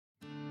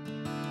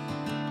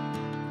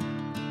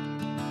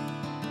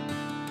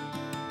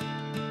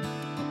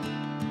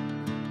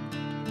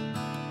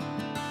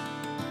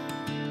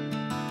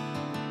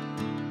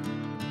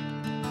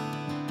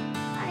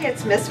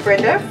it's Miss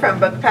Brenda from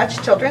Book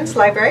Patch Children's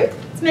Library.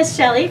 It's Miss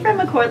Shelley from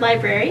McCord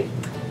Library.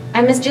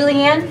 I'm Miss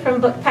Julianne from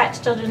Book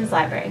Patch Children's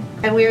Library.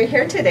 And we are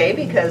here today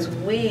because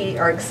we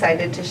are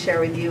excited to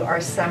share with you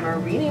our summer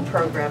reading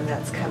program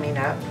that's coming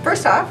up.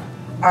 First off,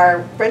 our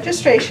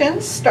registration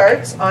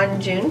starts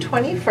on June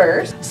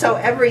 21st. So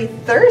every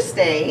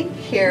Thursday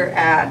here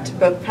at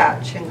Book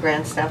Patch and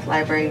Grand Staff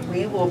Library,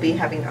 we will be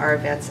having our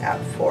events at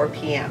 4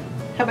 p.m.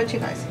 How about you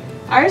guys?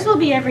 Ours will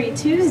be every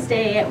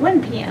Tuesday at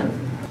 1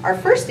 p.m. Our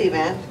first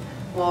event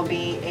will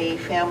be a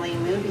family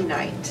movie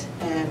night,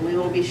 and we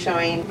will be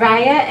showing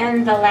Raya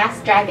and the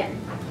Last Dragon.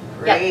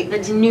 Great.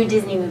 Yep, the new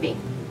Disney movie.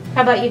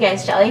 How about you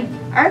guys, Shelley?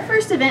 Our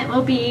first event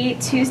will be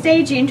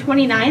Tuesday, June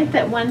 29th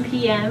at 1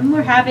 p.m.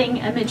 We're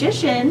having a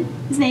magician.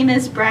 His name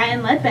is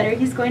Brian Ledbetter.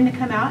 He's going to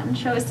come out and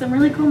show us some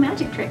really cool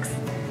magic tricks.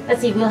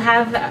 Let's see, we'll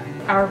have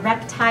our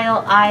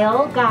reptile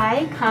aisle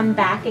guy come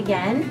back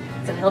again.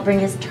 So he'll bring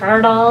his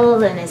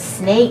turtles and his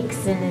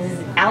snakes and his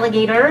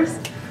alligators.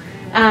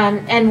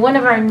 And one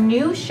of our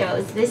new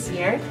shows this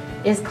year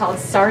is called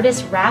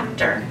Sardis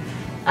Raptor.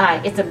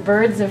 It's a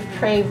birds of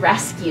prey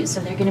rescue, so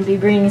they're going to be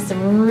bringing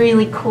some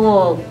really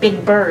cool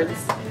big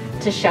birds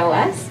to show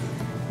us.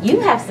 You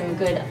have some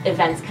good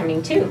events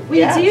coming too. We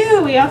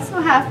do. We also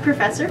have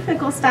Professor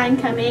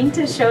Fickelstein coming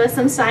to show us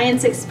some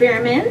science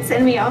experiments,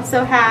 and we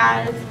also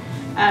have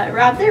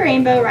Rob the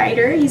Rainbow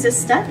Rider. He's a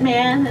stunt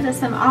man that does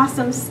some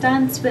awesome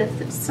stunts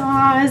with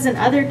saws and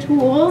other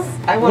tools.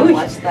 I want to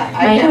watch that.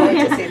 I can't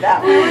wait to see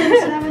that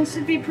one. That one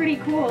should be pretty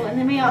cool. And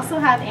then we also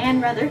have Ann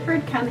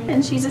Rutherford coming,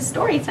 and she's a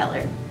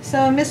storyteller.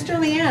 So, Miss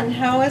Julianne,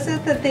 how is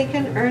it that they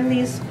can earn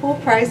these cool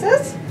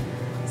prizes?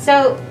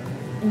 So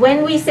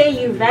when we say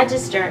you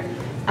register,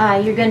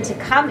 you're going to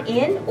come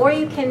in, or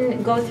you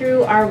can go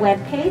through our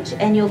webpage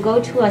and you'll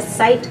go to a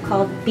site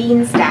called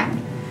Beanstack,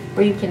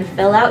 where you can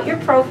fill out your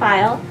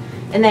profile,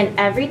 and then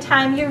every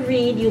time you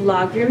read, you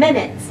log your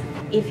minutes.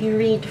 If you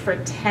read for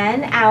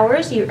 10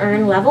 hours, you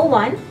earn level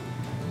 1.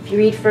 If you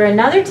read for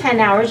another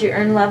 10 hours, you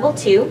earn level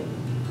 2.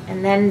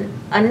 And then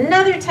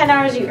another 10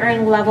 hours, you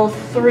earn level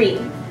 3.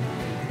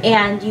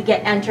 And you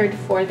get entered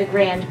for the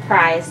grand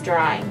prize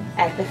drawing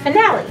at the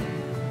finale.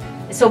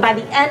 So by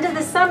the end of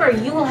the summer,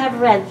 you will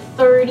have read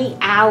 30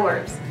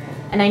 hours.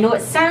 And I know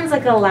it sounds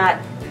like a lot,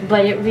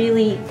 but it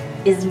really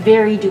is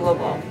very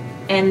doable.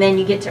 And then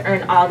you get to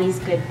earn all these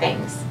good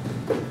things.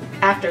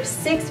 After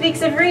 6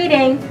 weeks of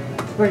reading,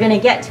 we're going to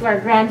get to our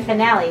grand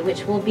finale,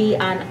 which will be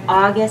on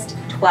August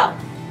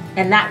 12th.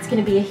 And that's going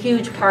to be a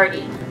huge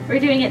party. We're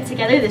doing it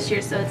together this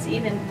year, so it's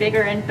even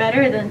bigger and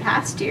better than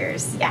past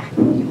years. Yeah.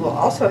 You will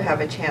also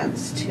have a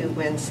chance to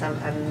win some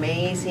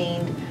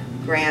amazing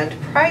grand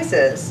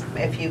prizes.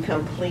 If you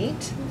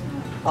complete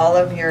all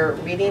of your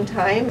reading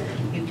time,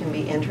 you can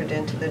be entered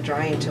into the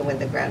drawing to win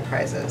the grand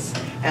prizes.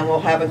 And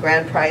we'll have a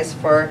grand prize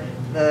for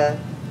the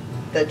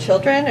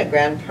children, a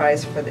grand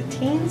prize for the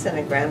teens, and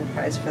a grand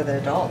prize for the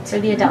adults. For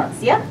the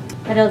adults, yep.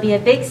 But it'll be a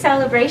big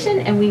celebration,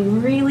 and we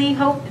really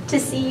hope to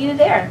see you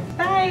there.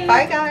 Bye.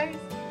 Bye, guys.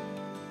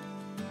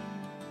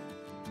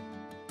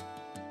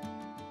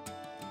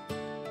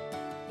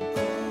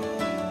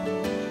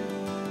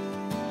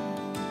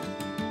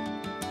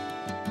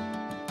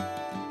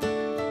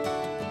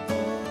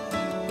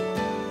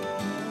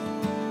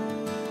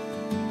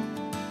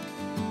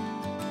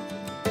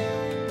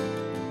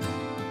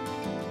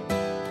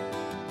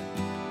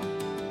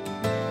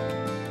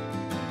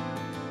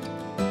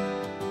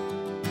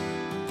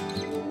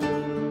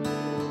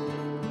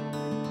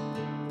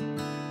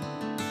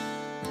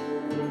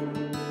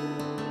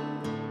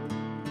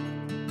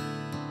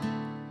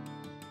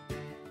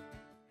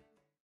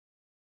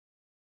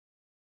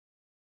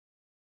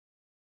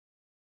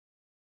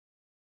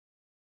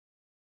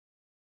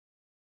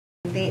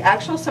 The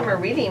actual summer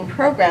reading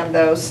program,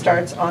 though,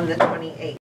 starts on the 28th.